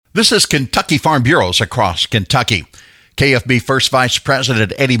This is Kentucky Farm Bureaus across Kentucky. KFB First Vice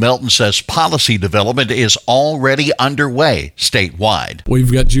President Eddie Melton says policy development is already underway statewide.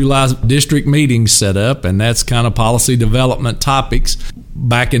 We've got July district meetings set up, and that's kind of policy development topics.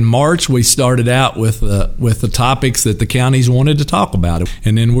 Back in March, we started out with the topics that the counties wanted to talk about.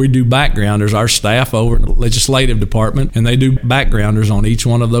 And then we do backgrounders, our staff over in the legislative department, and they do backgrounders on each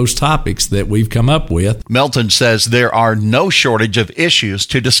one of those topics that we've come up with. Melton says there are no shortage of issues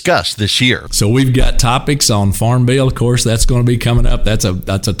to discuss this year. So we've got topics on Farm Bill, of course, that's going to be coming up. That's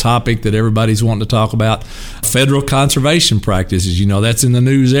a topic that everybody's wanting to talk about. Federal conservation practices, that's in the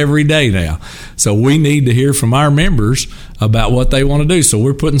news every day now. So we need to hear from our members about what they want to do. So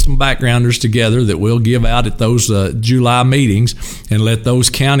we're putting some backgrounders together that we'll give out at those July meetings and let those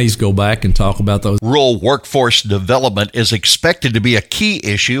counties go back and talk about those. Rural workforce development is expected to be a key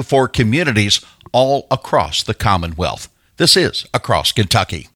issue for communities all across the Commonwealth. This is Across Kentucky.